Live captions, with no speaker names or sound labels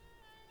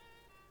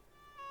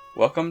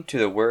Welcome to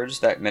the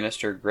Words That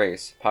Minister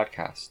Grace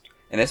podcast.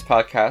 In this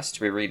podcast,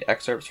 we read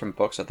excerpts from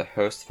books that the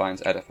host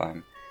finds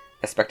edifying.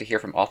 Expect to hear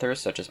from authors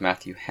such as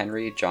Matthew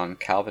Henry, John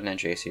Calvin, and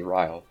J.C.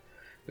 Ryle.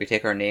 We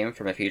take our name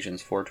from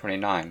Ephesians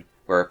 4:29,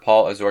 where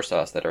Paul exhorts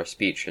us that our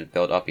speech should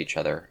build up each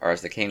other, or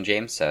as the King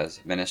James says,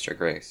 minister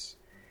grace.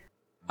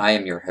 I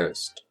am your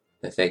host,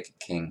 the fake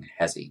King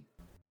Hezi.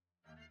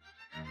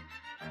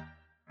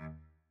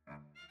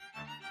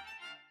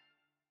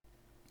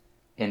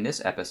 In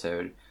this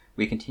episode,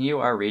 we continue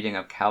our reading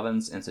of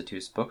Calvin's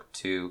Institutes Book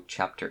 2,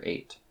 Chapter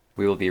 8.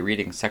 We will be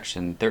reading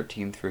section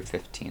 13 through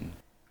 15.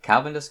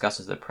 Calvin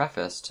discusses the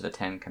preface to the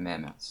Ten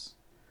Commandments.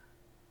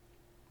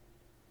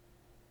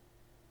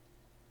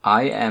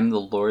 I am the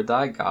Lord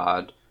thy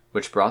God,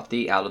 which brought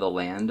thee out of the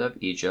land of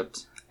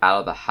Egypt, out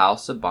of the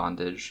house of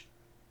bondage.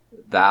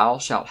 Thou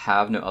shalt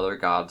have no other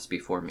gods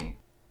before me.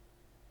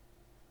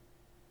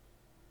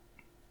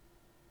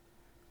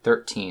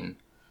 13.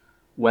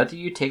 Whether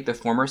you take the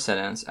former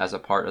sentence as a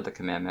part of the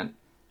commandment,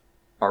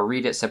 or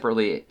read it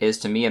separately, is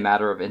to me a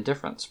matter of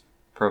indifference,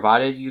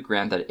 provided you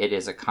grant that it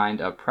is a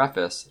kind of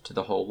preface to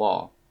the whole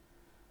law.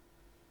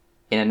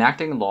 In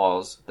enacting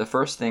laws, the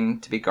first thing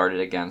to be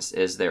guarded against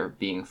is their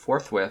being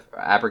forthwith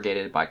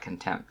abrogated by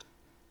contempt.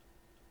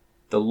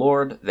 The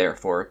Lord,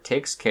 therefore,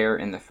 takes care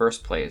in the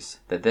first place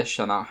that this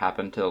shall not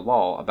happen to the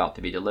law about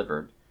to be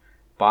delivered,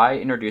 by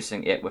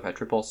introducing it with a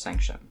triple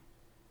sanction.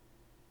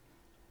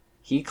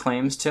 He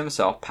claims to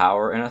himself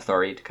power and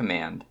authority to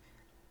command,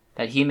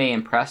 that he may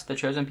impress the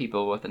chosen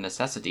people with the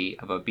necessity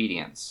of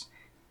obedience.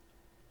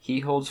 He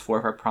holds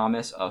forth a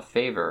promise of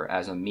favor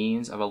as a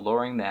means of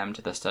alluring them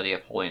to the study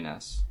of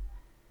holiness,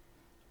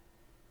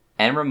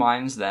 and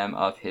reminds them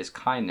of his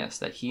kindness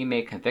that he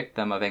may convict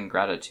them of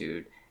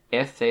ingratitude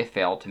if they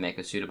fail to make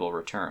a suitable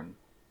return.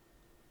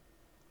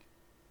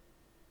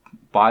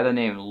 By the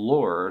name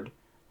Lord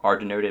are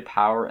denoted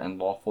power and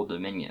lawful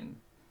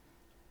dominion.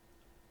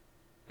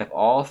 If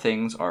all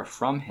things are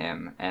from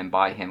him and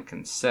by him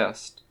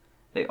consist,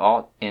 they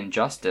ought in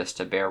justice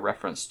to bear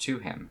reference to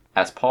him,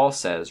 as Paul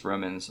says,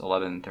 Romans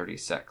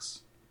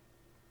 11:36.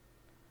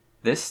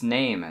 This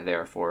name,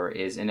 therefore,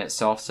 is in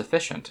itself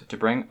sufficient to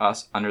bring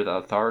us under the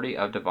authority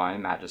of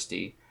divine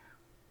majesty,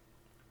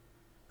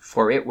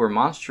 for it were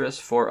monstrous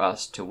for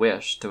us to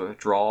wish to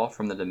withdraw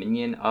from the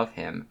dominion of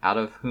him out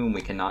of whom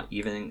we cannot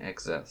even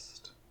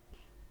exist.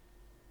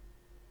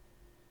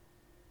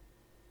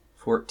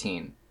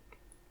 14.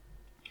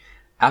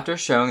 After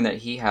showing that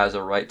he has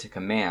a right to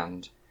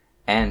command,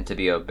 and to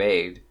be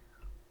obeyed,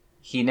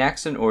 he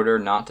next, in order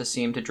not to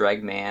seem to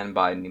drag man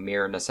by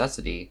mere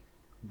necessity,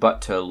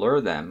 but to allure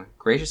them,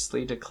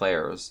 graciously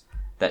declares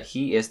that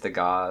he is the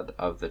God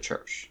of the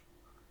Church.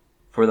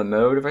 For the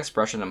mode of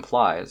expression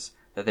implies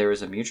that there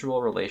is a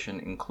mutual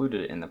relation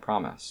included in the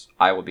promise,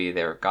 I will be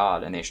their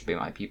God and they shall be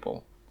my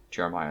people,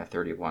 Jeremiah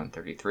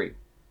 31:33.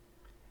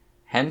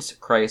 Hence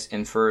Christ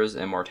infers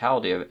the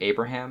immortality of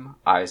Abraham,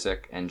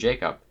 Isaac, and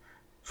Jacob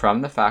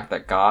from the fact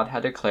that God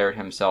had declared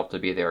himself to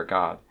be their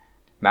God,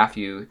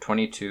 Matthew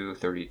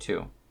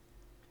 22:32.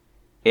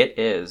 It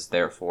is,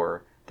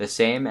 therefore, the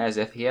same as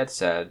if he had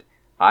said,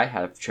 I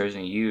have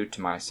chosen you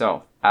to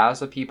myself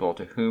as a people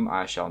to whom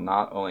I shall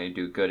not only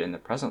do good in the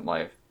present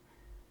life,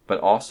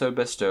 but also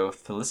bestow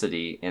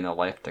felicity in the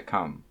life to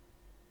come.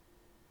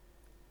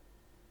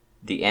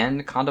 The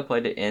end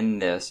contemplated in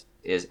this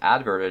is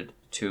adverted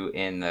to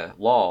in the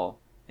law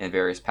in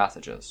various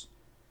passages.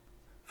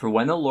 For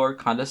when the Lord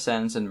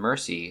condescends in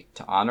mercy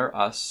to honor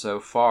us so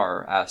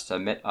far as to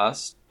admit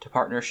us to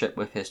partnership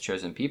with his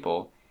chosen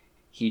people,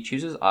 he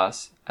chooses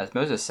us, as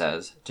Moses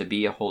says, to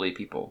be a holy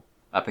people,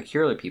 a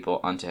peculiar people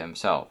unto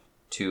himself,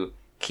 to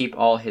keep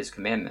all his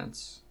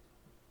commandments.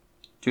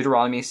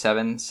 Deuteronomy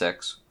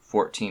 7:6,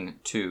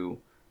 14:2,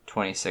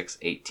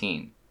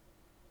 26:18.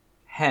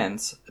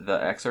 Hence the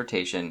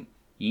exhortation,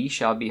 Ye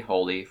shall be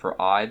holy, for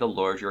I, the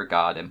Lord your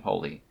God, am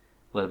holy.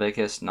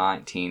 Leviticus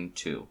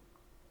 19:2.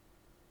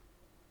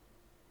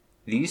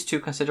 These two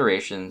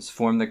considerations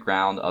form the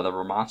ground of the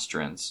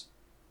remonstrance.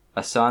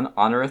 A son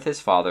honoureth his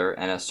father,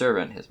 and a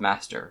servant his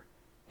master.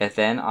 If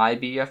then I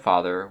be a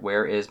father,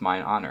 where is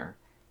mine honour?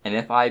 And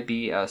if I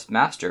be a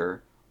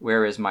master,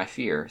 where is my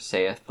fear?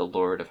 Saith the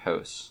Lord of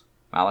hosts.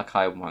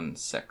 Malachi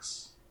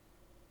 1:6.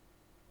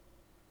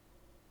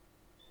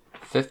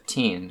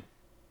 15.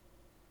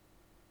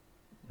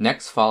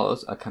 Next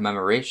follows a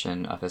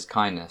commemoration of his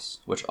kindness,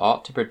 which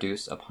ought to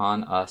produce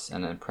upon us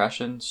an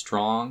impression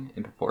strong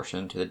in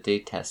proportion to the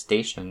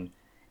detestation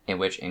in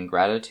which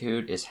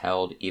ingratitude is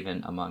held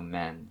even among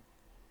men.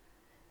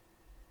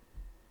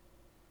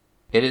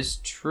 It is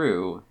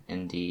true,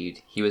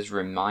 indeed, he was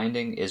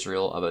reminding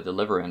Israel of a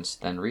deliverance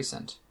then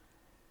recent,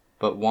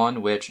 but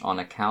one which, on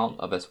account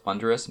of its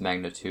wondrous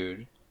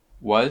magnitude,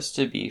 was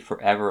to be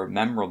forever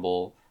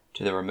memorable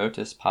to the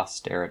remotest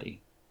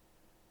posterity.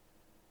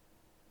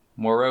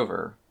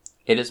 Moreover,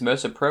 it is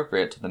most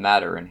appropriate to the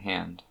matter in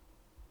hand.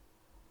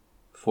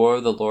 For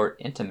the Lord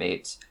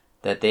intimates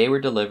that they were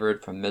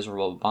delivered from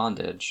miserable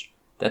bondage,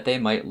 that they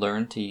might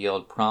learn to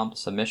yield prompt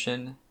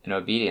submission and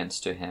obedience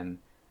to him,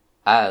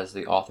 as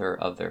the author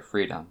of their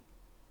freedom.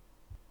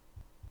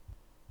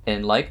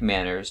 In like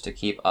manners, to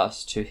keep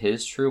us to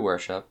his true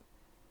worship,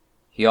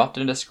 he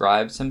often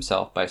describes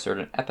himself by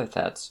certain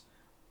epithets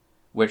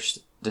which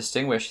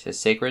distinguish his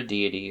sacred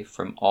deity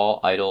from all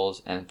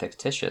idols and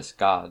fictitious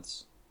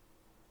gods.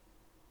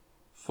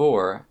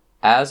 For,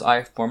 as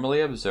I formerly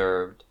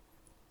observed,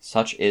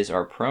 such is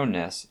our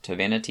proneness to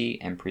vanity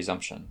and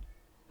presumption,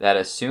 that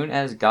as soon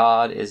as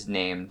God is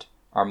named,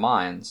 our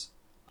minds,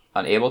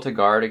 unable to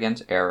guard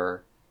against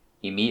error,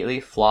 immediately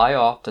fly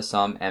off to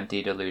some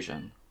empty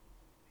delusion.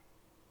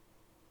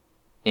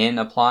 In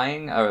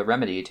applying a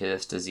remedy to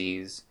this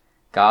disease,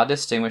 God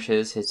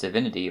distinguishes his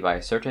divinity by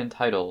certain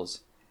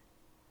titles,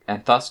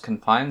 and thus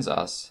confines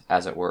us,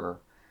 as it were,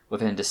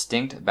 within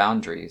distinct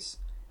boundaries,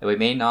 that we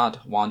may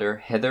not wander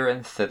hither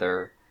and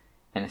thither,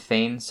 and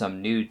feign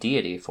some new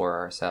deity for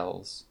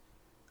ourselves,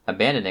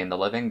 abandoning the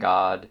living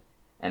God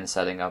and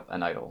setting up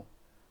an idol.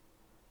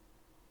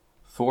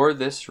 For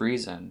this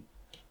reason,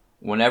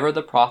 whenever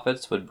the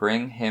prophets would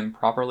bring him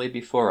properly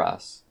before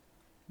us,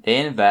 they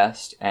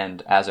invest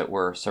and, as it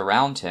were,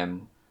 surround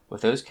him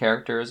with those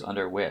characters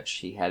under which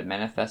he had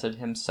manifested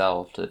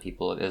himself to the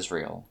people of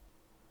Israel.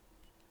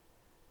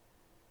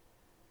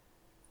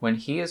 When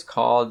he is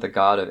called the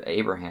God of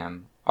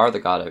Abraham, or the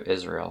God of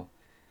Israel,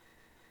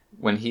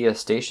 when he is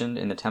stationed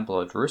in the temple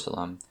of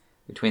Jerusalem,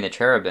 between the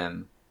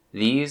cherubim,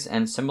 these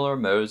and similar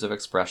modes of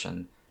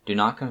expression do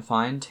not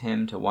confine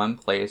him to one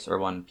place or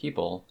one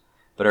people,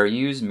 but are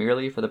used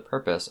merely for the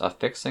purpose of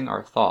fixing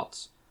our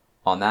thoughts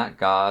on that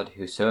God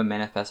who so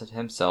manifested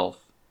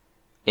himself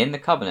in the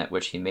covenant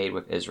which he made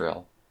with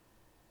Israel,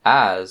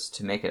 as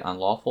to make it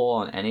unlawful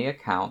on any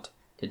account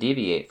to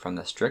deviate from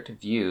the strict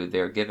view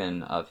there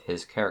given of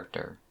his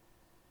character.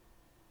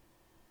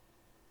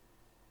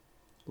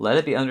 Let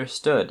it be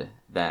understood,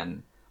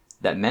 then,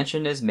 that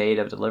mention is made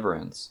of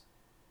deliverance,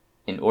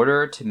 in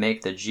order to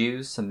make the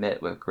Jews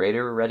submit with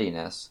greater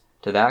readiness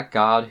to that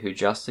God who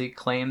justly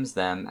claims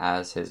them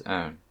as his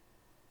own.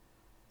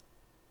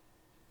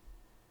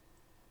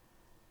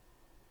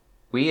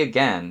 We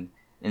again,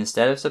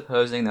 instead of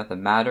supposing that the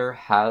matter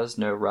has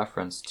no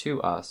reference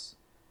to us,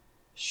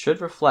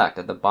 should reflect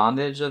that the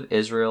bondage of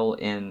Israel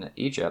in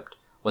Egypt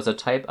was a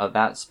type of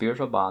that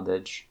spiritual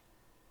bondage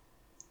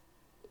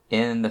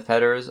in the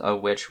fetters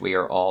of which we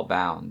are all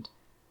bound,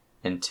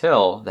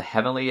 until the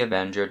heavenly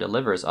avenger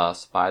delivers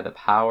us by the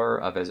power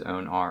of his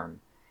own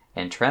arm,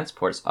 and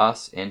transports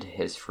us into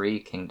his free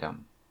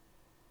kingdom.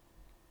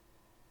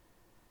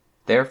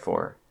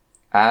 Therefore,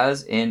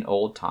 as in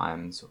old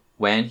times,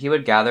 when he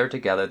would gather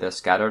together the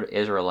scattered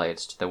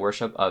Israelites to the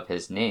worship of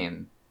his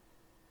name,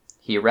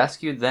 he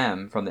rescued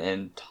them from the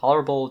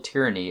intolerable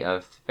tyranny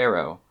of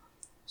Pharaoh,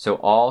 so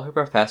all who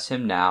profess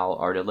him now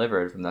are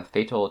delivered from the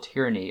fatal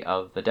tyranny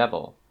of the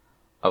devil,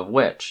 of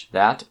which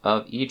that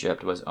of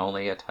Egypt was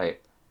only a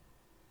type.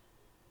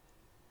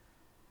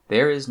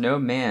 There is no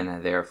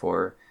man,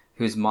 therefore,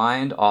 whose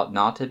mind ought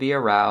not to be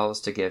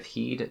aroused to give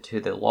heed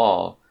to the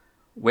law,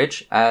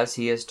 which, as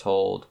he is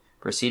told,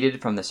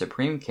 proceeded from the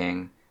Supreme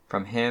King,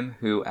 from him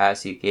who,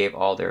 as he gave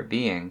all their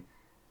being,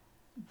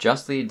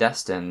 justly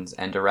destines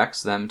and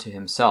directs them to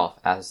himself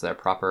as their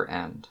proper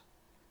end.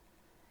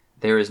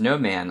 There is no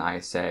man, I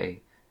say,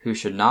 who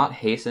should not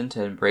hasten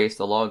to embrace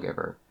the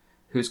lawgiver,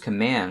 whose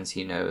commands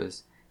he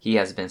knows he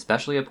has been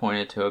specially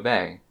appointed to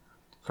obey,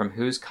 from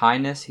whose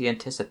kindness he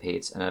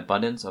anticipates an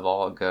abundance of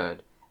all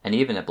good, and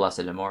even a blessed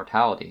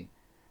immortality,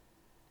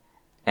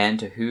 and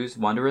to whose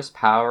wondrous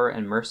power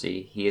and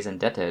mercy he is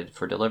indebted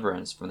for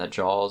deliverance from the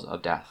jaws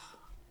of death.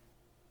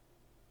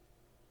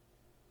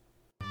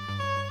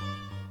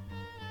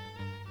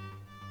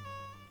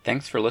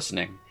 Thanks for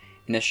listening.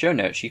 In the show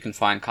notes, you can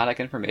find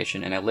contact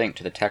information and a link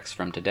to the text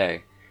from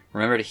today.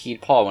 Remember to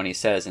heed Paul when he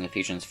says in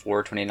Ephesians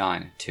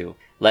 4:29 to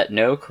let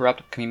no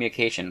corrupt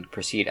communication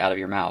proceed out of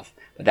your mouth,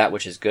 but that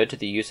which is good to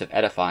the use of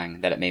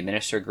edifying, that it may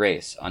minister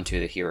grace unto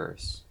the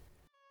hearers.